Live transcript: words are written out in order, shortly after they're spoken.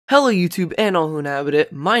Hello YouTube and all who inhabit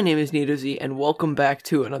it, my name is NeitoZ and welcome back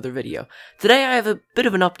to another video. Today I have a bit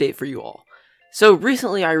of an update for you all. So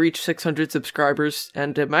recently I reached 600 subscribers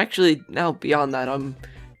and I'm actually now beyond that. I'm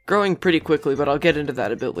growing pretty quickly, but I'll get into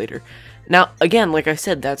that a bit later. Now again, like I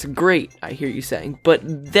said, that's great, I hear you saying, but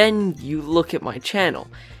then you look at my channel.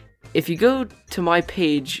 If you go to my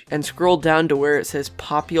page and scroll down to where it says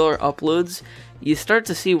popular uploads, you start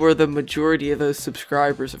to see where the majority of those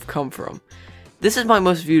subscribers have come from. This is my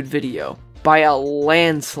most viewed video, by a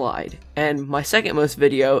landslide, and my second most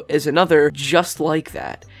video is another just like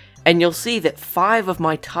that. And you'll see that 5 of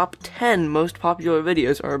my top 10 most popular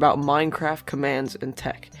videos are about Minecraft commands and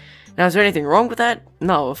tech. Now, is there anything wrong with that?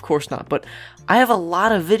 No, of course not, but I have a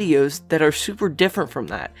lot of videos that are super different from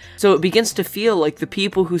that. So it begins to feel like the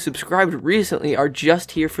people who subscribed recently are just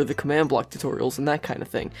here for the command block tutorials and that kind of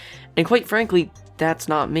thing. And quite frankly, that's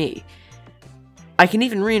not me. I can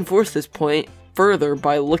even reinforce this point further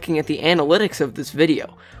by looking at the analytics of this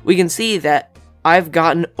video. We can see that I've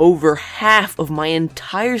gotten over half of my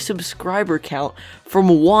entire subscriber count from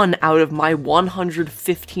one out of my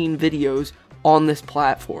 115 videos on this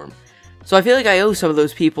platform. So I feel like I owe some of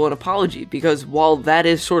those people an apology, because while that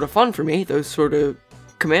is sort of fun for me, those sort of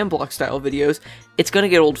command block style videos, it's gonna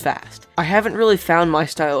get old fast. I haven't really found my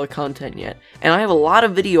style of content yet, and I have a lot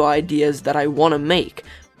of video ideas that I want to make,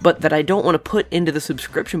 but that I don't want to put into the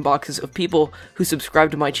subscription boxes of people who subscribe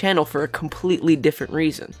to my channel for a completely different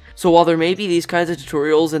reason. So while there may be these kinds of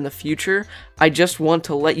tutorials in the future, I just want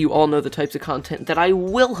to let you all know the types of content that I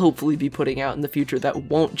will hopefully be putting out in the future that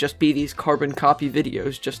won't just be these carbon copy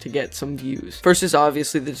videos just to get some views. First is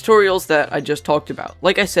obviously the tutorials that I just talked about.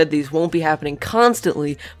 Like I said, these won't be happening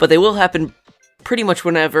constantly, but they will happen pretty much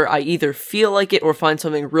whenever I either feel like it or find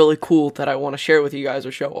something really cool that I want to share with you guys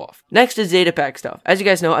or show off. Next is data pack stuff. As you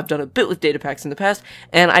guys know, I've done a bit with data packs in the past,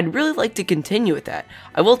 and I'd really like to continue with that.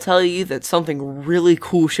 I will tell you that something really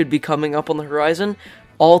cool should be coming up on the horizon,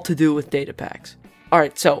 all to do with data packs.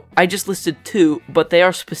 Alright, so I just listed 2, but they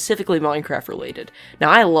are specifically Minecraft related. Now,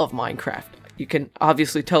 I love Minecraft. You can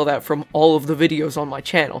obviously tell that from all of the videos on my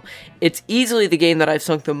channel. It's easily the game that I've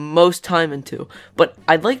sunk the most time into, but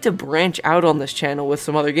I'd like to branch out on this channel with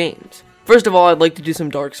some other games. First of all, I'd like to do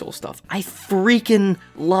some Dark Souls stuff. I freaking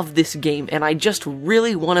love this game, and I just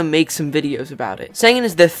really want to make some videos about it. Saying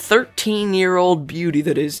is the 13-year-old beauty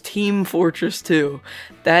that is Team Fortress 2.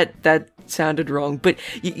 That sounded wrong, but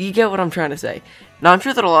you get what I'm trying to say. Now, I'm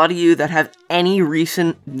sure that a lot of you that have any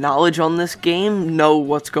recent knowledge on this game know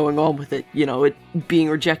what's going on with it, you know, it being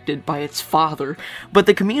rejected by its father, but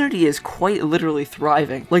the community is quite literally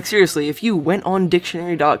thriving. Like, seriously, if you went on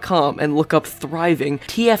dictionary.com and look up thriving,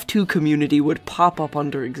 TF2 community would pop up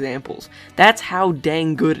under examples. That's how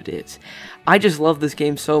dang good it is. I just love this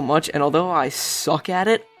game so much, and although I suck at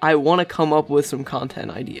it, I want to come up with some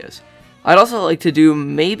content ideas. I'd also like to do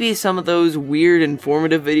maybe some of those weird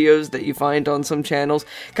informative videos that you find on some channels,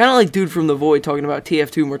 kind of like Dude from the Void talking about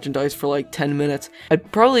TF2 merchandise for like 10 minutes.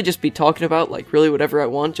 I'd probably just be talking about like really whatever I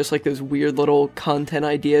want, just like those weird little content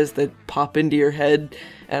ideas that pop into your head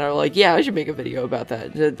and are like, yeah, I should make a video about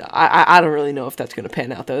that. I don't really know if that's going to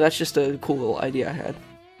pan out though, that's just a cool little idea I had.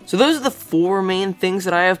 So those are the 4 main things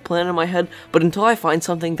that I have planned in my head, but until I find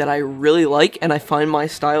something that I really like and I find my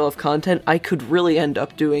style of content, I could really end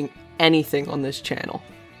up doing anything on this channel.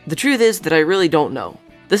 The truth is that I really don't know.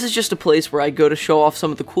 This is just a place where I go to show off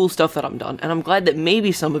some of the cool stuff that I'm done, and I'm glad that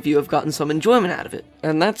maybe some of you have gotten some enjoyment out of it.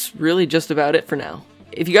 And that's really just about it for now.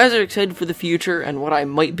 If you guys are excited for the future and what I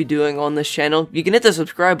might be doing on this channel, you can hit the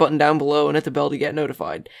subscribe button down below and hit the bell to get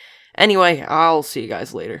notified. Anyway, I'll see you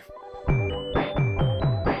guys later.